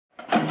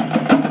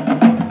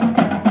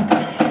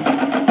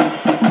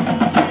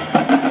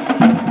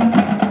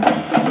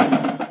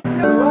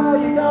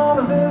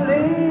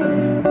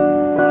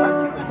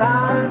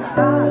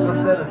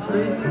us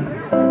free,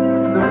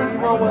 so we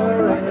won't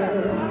worry.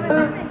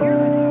 We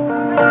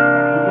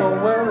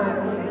won't worry.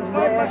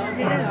 Yes,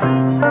 we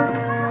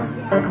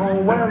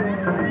won't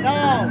worry.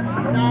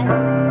 No.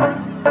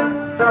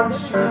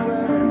 Don't you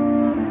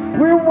worry.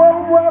 We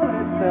won't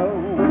worry, no.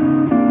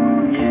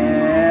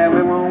 Yeah,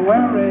 we won't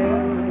worry.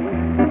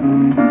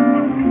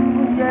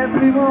 Yes,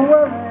 we won't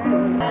worry.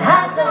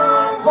 I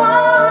don't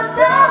want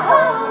the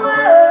whole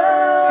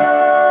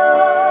world,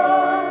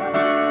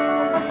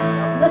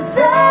 the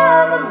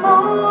sun, the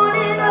moon,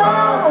 and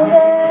all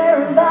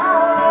their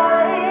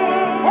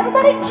bodies.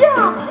 Everybody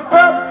jump!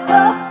 Up,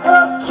 up,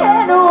 up,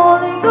 can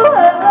only go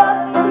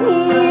up from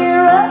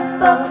here.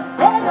 Up, up,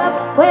 and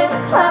up, when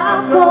the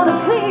clouds gonna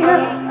clear.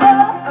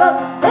 Up,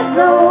 up, there's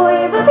no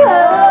way but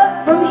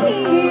up from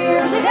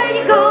here. There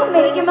you go,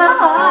 making my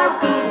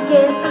heart beat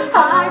again,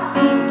 heart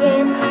beat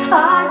again,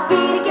 heart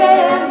beat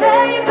again.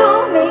 There you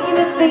go, making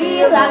me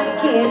feel like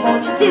a kid.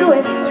 Won't you do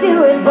it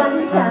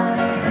one time?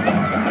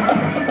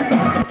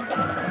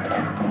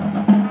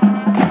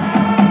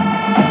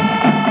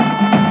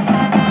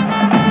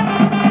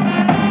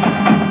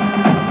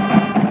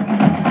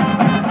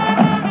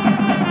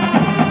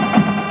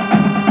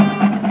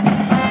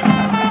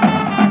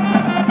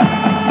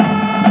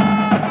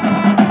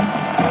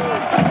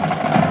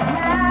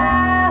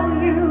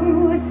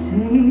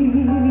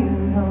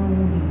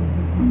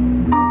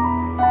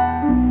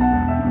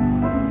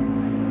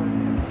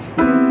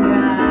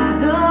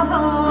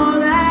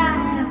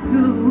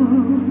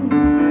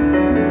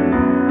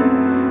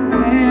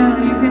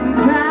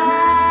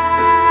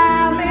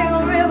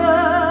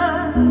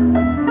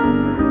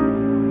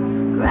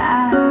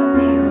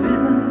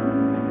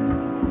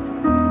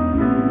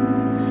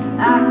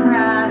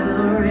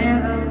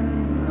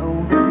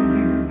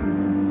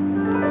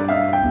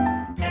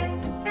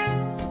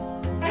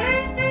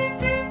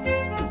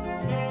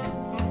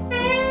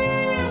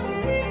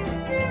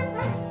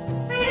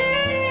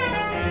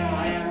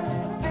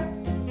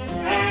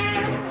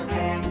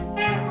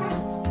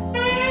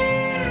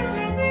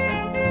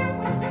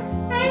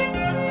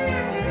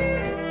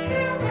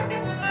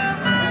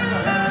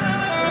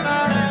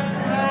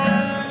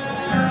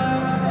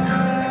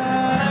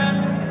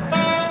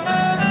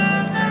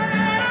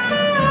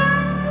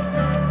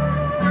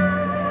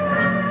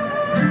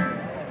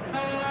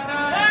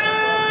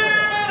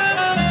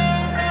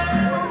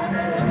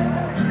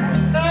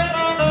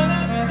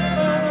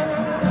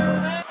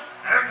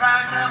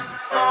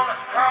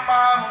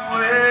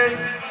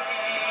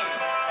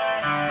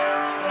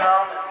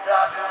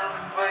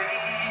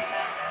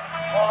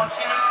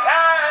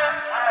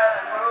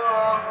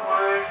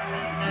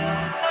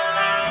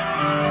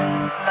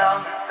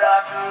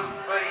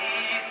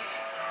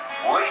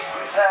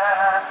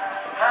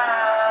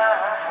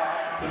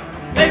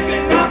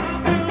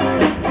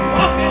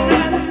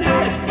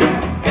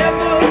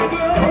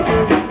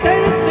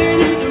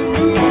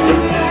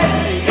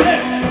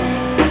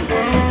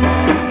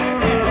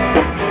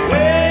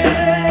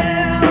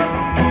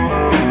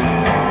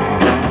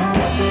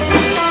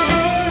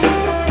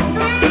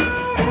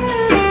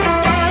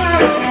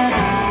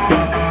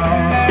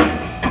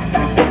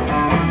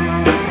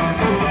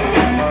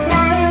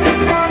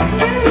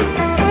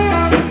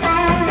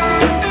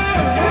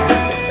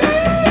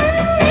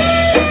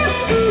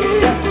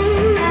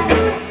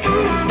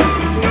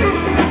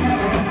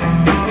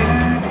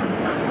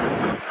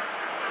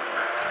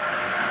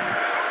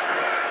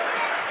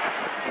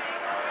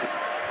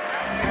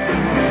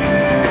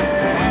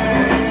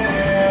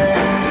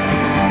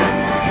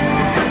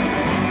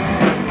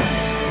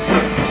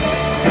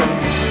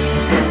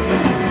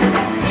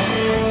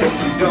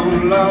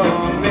 Don't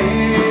love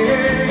me,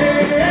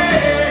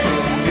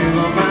 you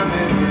know my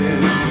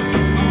memory,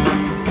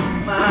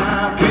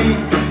 my pain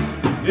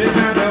is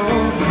I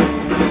know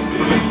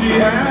if she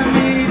had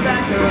me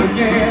back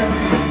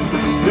again,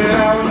 that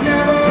I would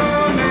never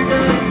make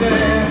her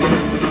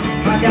dead.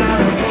 I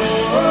gotta go.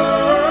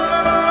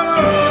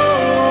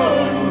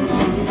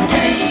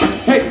 Hey,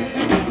 hey,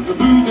 the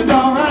blues is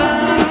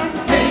alright.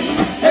 Hey,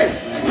 hey,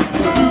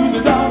 the blues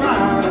is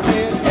alright. I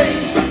said, hey,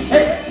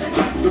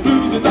 hey, the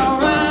blues is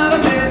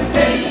alright.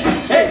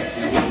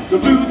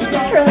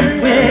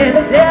 With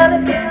a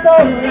delicate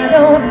soul, I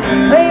don't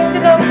claim to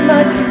know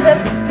much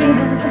except steam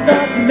to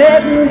start to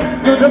bedroom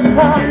for the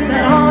parts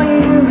that on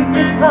you it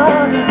gets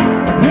harder to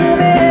move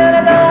in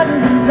a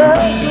garden of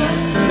love,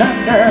 love,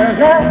 love,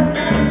 love,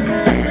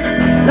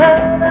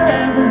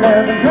 love,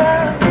 love,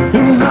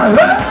 love. My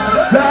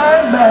love,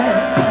 thy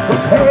man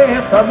was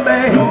half a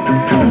man.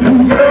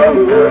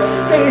 You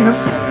still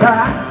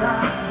by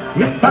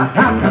if I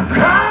have to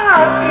cry.